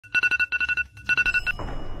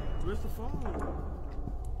Where's the phone?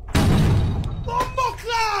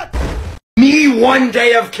 Me 1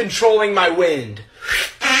 day of controlling my wind.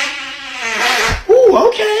 Ooh,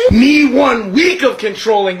 okay. Me 1 week of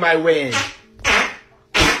controlling my wind.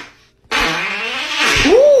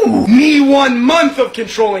 Ooh. Me 1 month of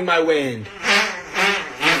controlling my wind.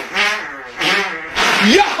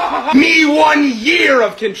 Yeah. Me 1 year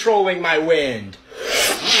of controlling my wind.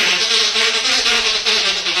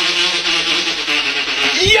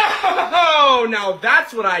 Yo! Now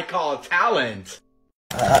that's what I call talent.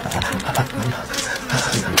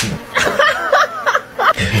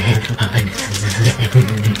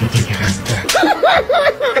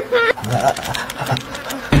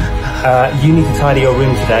 You need to tidy your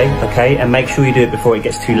room today, okay? And make sure you do it before it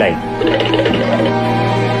gets too late.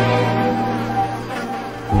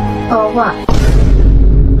 Oh, what?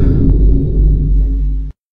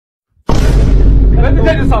 Let me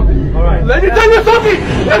tell you something. All right. Let me tell you something.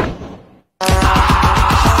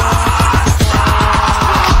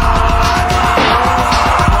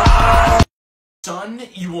 Son,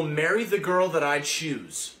 you will marry the girl that I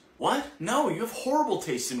choose. What? No, you have horrible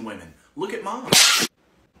taste in women. Look at Mom.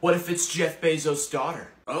 What if it's Jeff Bezos' daughter?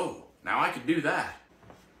 Oh, now I could do that.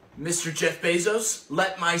 Mr. Jeff Bezos,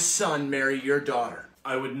 let my son marry your daughter.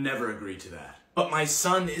 I would never agree to that. But my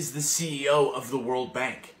son is the CEO of the World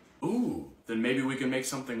Bank. Ooh, then maybe we can make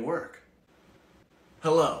something work.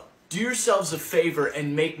 Hello, do yourselves a favor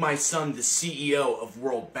and make my son the CEO of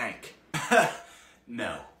World Bank.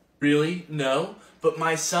 No. Really? No? But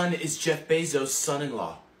my son is Jeff Bezos'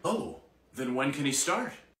 son-in-law. Oh, then when can he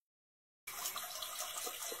start?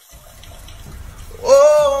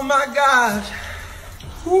 Oh my God.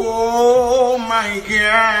 Oh my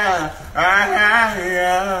God.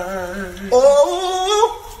 Oh,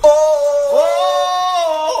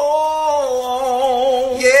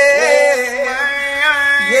 yeah.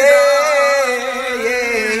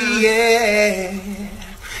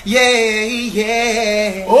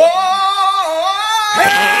 Yeah. Oh, oh,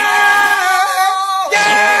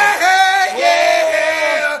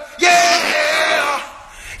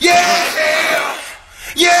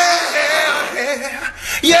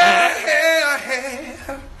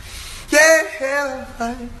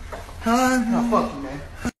 fuck you, man.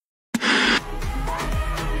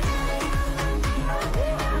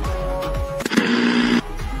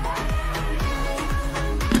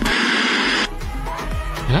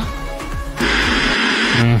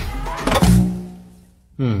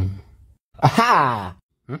 Aha!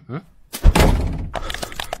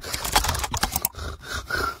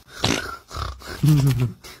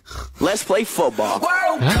 Let's play football.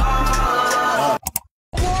 World Cup!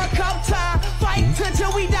 World Cup time! Fight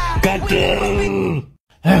until we die! Goddamn!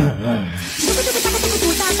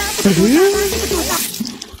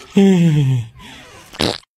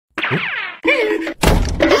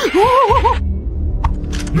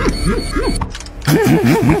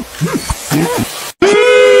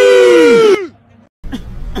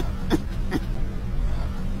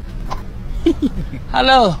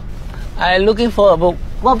 Hello, I'm looking for a book.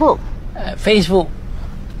 What book? Facebook.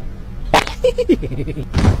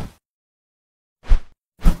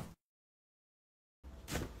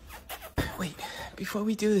 Wait, before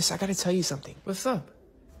we do this, I gotta tell you something. What's up?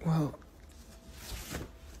 Well,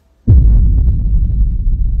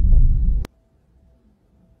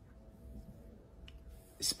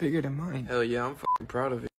 it's bigger than mine. Hell yeah, I'm fucking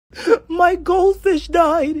proud of it. My goldfish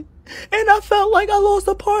died, and I felt like I lost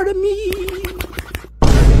a part of me.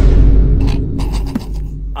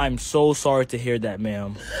 I'm so sorry to hear that,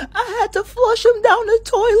 ma'am. I had to flush him down the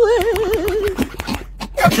toilet.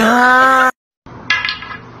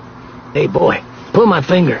 Hey boy, pull my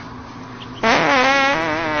finger.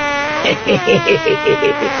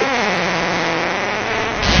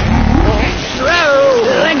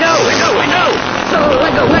 Let go.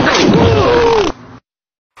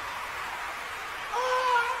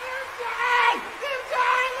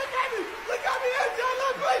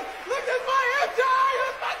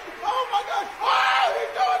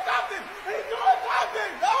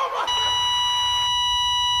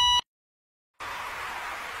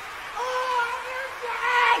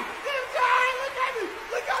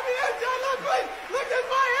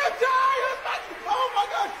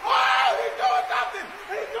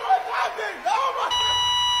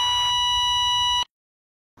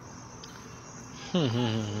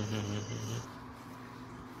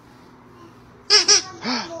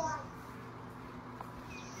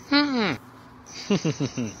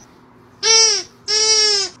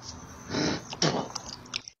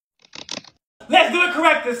 Let's do it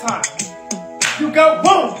correct this time. You go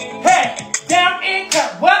boom, head down, in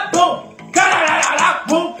cut, what boom, da da da da da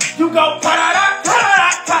boom.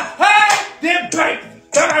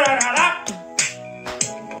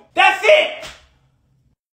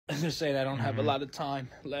 have a lot of time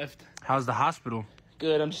left. How's the hospital?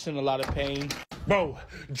 Good, I'm just in a lot of pain. Bro,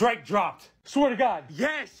 Drake dropped. Swear to God.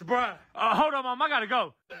 Yes, bruh. Hold on, Mom. I gotta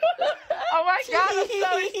go. Oh my God, I'm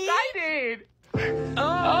so excited.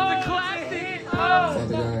 Oh, the classic.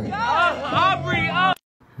 Oh, Aubrey. Oh.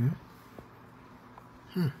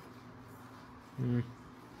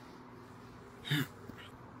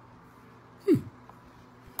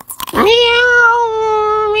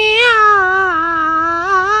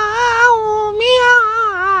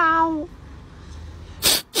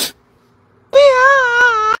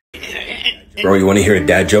 Bro, you want to hear a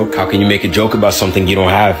dad joke? How can you make a joke about something you don't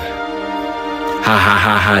have? Ha ha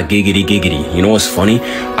ha ha, giggity giggity. You know what's funny?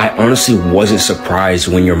 I honestly wasn't surprised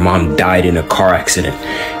when your mom died in a car accident.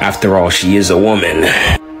 After all, she is a woman.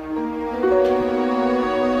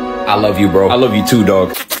 I love you, bro. I love you too,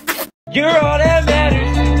 dog. You're all that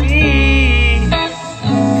matters to me.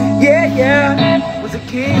 Yeah. Was a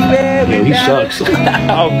king, man. Yo, he sucks.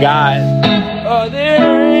 Oh God. Oh,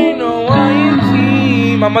 there ain't no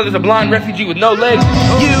YMC. My mother's a blonde refugee with no legs.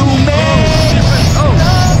 You man. Oh,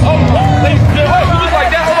 ladies and gentlemen, you look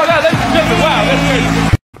like that. Oh my God, ladies and gentlemen, wow, that's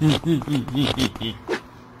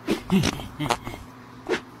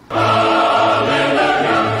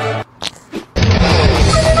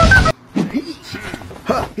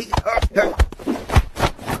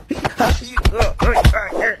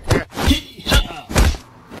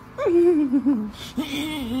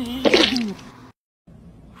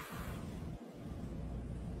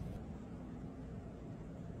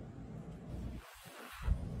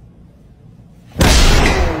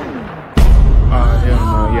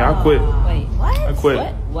I quit. Wait, what? I quit.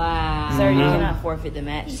 What? Wow. Sir, you cannot forfeit the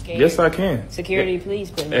match. Scared. Yes, I can. Security, please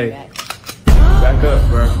put me back. Back up,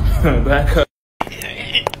 bro. Back up.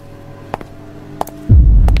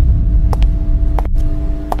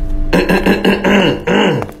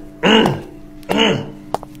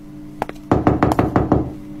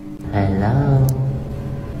 Hello.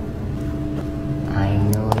 I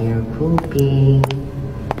know you're pooping.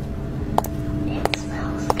 It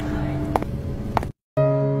smells good.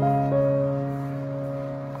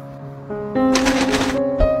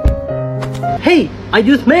 Hey, I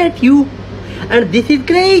just met you, and this is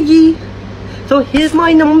crazy. So here's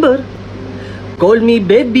my number. Call me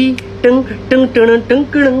baby. Tung tung tung tung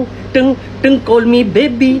tung tung tung. Call me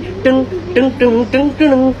baby. Tung tung tung tung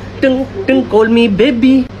tung tung tung. Call me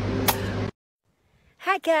baby.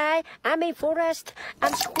 Hi guy, I'm in forest.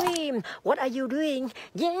 I'm Scream. What are you doing?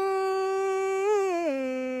 Yeah.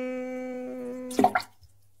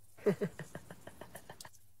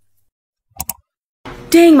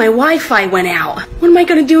 Dang, my Wi-Fi went out. What am I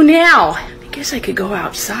gonna do now? I guess I could go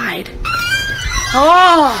outside.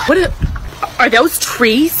 Oh, are those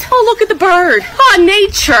trees? Oh, look at the bird. Oh,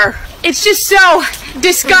 nature. It's just so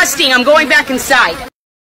disgusting. I'm going back inside.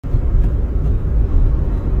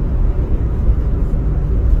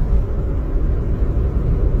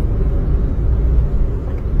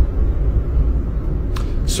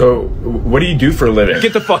 So, what do you do for a living?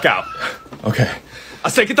 Get the fuck out. Okay. I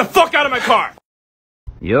said get the fuck out of my car.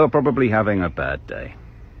 You're probably having a bad day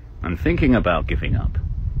and thinking about giving up.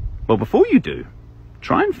 Well, before you do,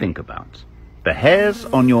 try and think about the hairs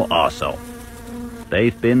on your arsehole.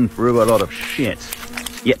 They've been through a lot of shit,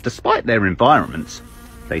 yet despite their environments,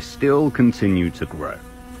 they still continue to grow.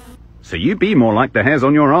 So you be more like the hairs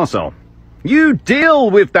on your arsehole. You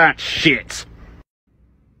deal with that shit!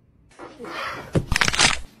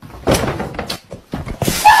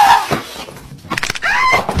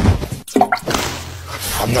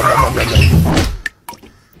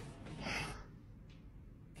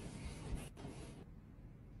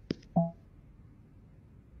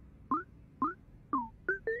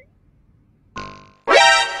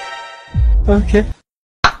 Okay.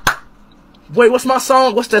 Wait, what's my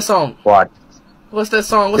song? What's that song? What? What's that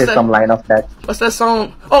song? What's Say that? some line of that. What's that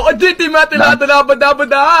song? Oh, Aditi Mati Lata Dabba Dabba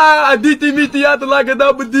Da. Aditi Miti Ata Laga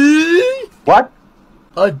Dabba Di. What?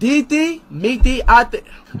 Aditi Miti Ata.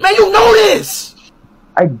 Man, you know this!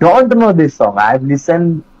 I don't know this song. I've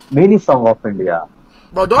listened many songs of India.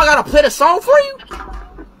 Bro, do I gotta play the song for you?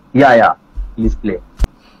 Yeah. Please play.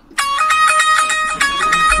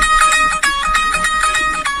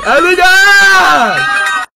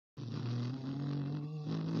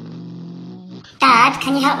 Dad,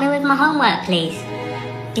 can you help me with my homework, please?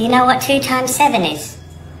 Do you know what 2 times 7 is?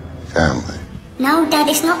 Family. No, Dad,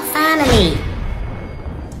 it's not family.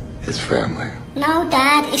 It's family. No,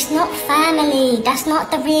 Dad, it's not family. That's not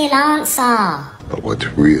the real answer. But what's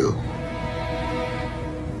real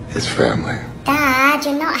is family. Dad,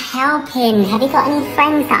 you're not helping. Have you got any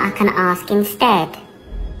friends that I can ask instead?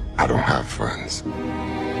 I don't have friends.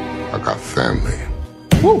 I got family.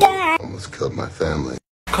 Almost killed my family.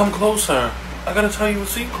 Come closer. I gotta tell you a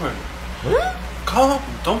secret. Come.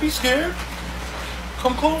 Don't be scared.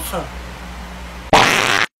 Come closer.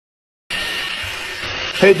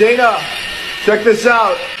 Hey, Dana, check this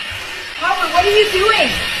out. Howard, what are you doing?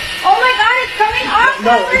 Oh my God, it's coming off.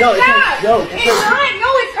 No, Howard, no, stop. no, It's not. No,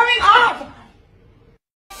 it's coming off.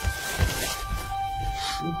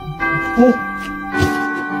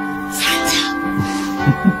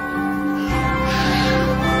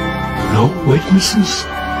 No witnesses?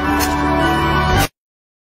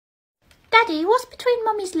 Daddy, what's between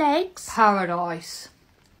Mummy's legs? Paradise.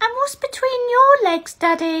 And what's between your legs,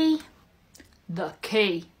 Daddy? The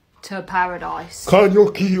key to paradise. Can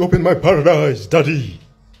your key open my paradise, Daddy?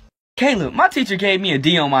 Caleb, my teacher gave me a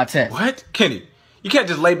D on my test. What? Kenny, you can't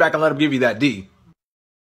just lay back and let him give you that D.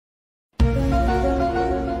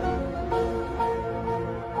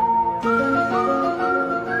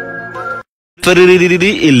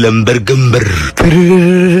 Lambergumber.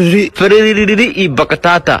 I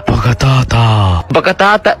bakatata. Bakatata.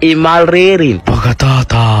 Bakatata I malrerin.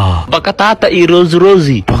 Bakatata. Bakatata I rose.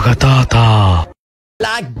 Bakatata.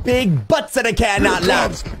 Like big butts that I cannot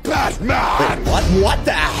laugh. Batman! Wait, what? What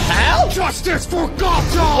the hell? Justice for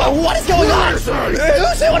Gotham! What is going on? Who said?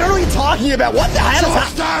 I don't know what you're talking about. What the hell is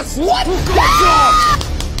that? Justice What? for Gotham!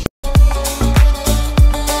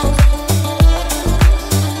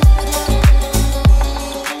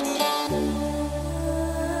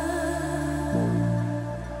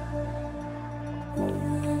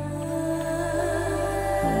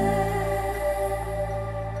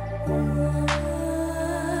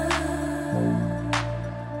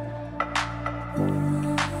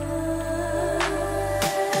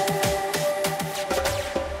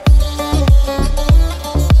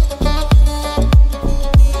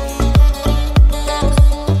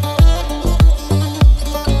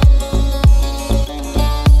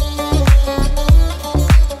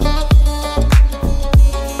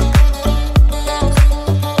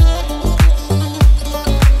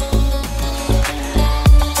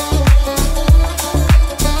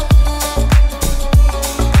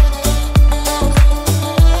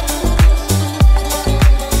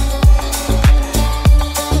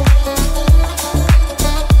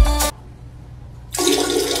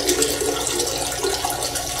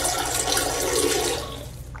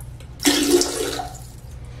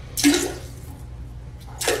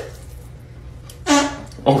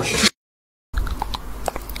 Oh, shit.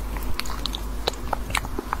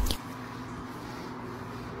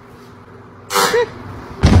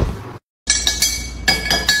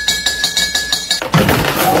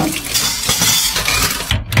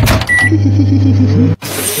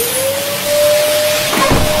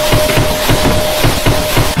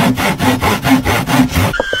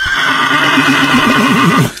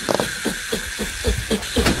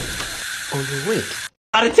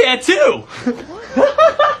 Got a tattoo!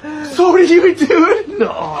 So what are you, dude?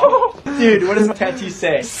 No. Dude, what does my tattoo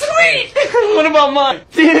say? Sweet! What about mine?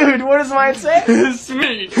 Dude, what does mine say?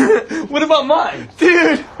 Sweet! What about mine?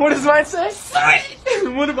 Dude, what does mine say?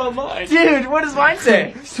 Sweet! What about mine? Dude, what does mine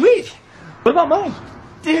say? Sweet! What about mine?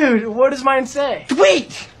 Dude, what does mine say?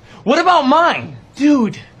 Sweet! What about mine?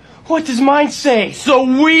 Dude, what does mine say?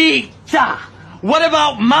 Sweet! What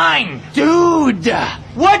about mine? Dude,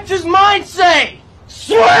 what does mine say?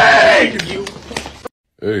 Sweet!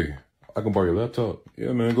 Hey, I can borrow your laptop.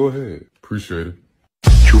 Yeah, man, go ahead. Appreciate it.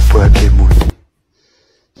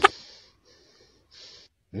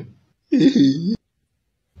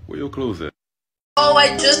 Where your clothes at? Oh,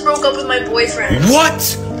 I just broke up with my boyfriend.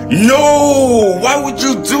 What? No! Why would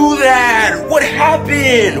you do that? What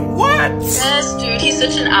happened? What? Yes, dude, he's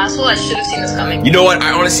such an asshole. I should have seen this coming. You know what?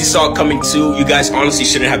 I honestly saw it coming too. You guys honestly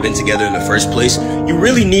shouldn't have been together in the first place. You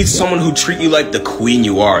really need someone who treat you like the queen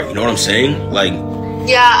you are. You know what I'm saying? Like...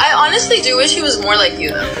 Yeah, I honestly do wish he was more like you,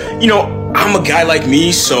 though. You know, I'm a guy like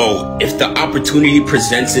me, so if the opportunity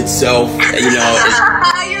presents itself, you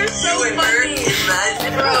know... You're so funny.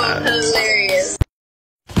 Bro, hilarious.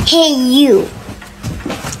 Hey, you.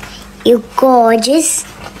 You're gorgeous.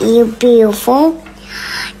 You're beautiful.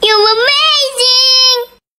 You're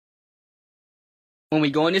amazing. When we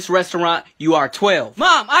go in this restaurant, you are 12.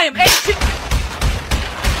 Mom, I am 18.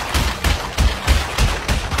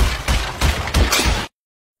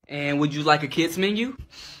 And would you like a kids menu?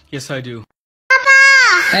 Yes, I do.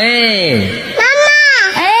 Papa! Hey!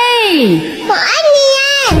 Mama! Hey!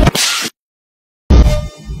 Mommy!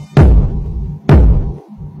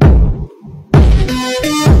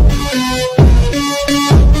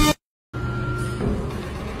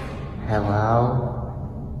 Hello?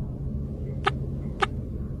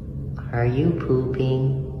 Are you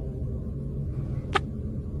pooping?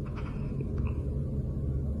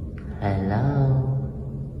 Hello?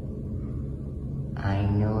 I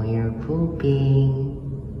know you're pooping.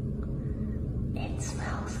 It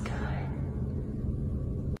smells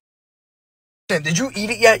good. Did you eat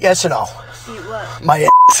it yet? Yes or no? Eat what? My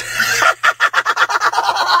ass.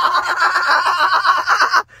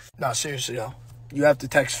 No, seriously though. You have to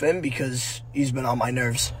text Finn because he's been on my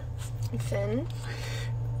nerves. Finn?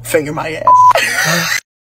 Finger my ass.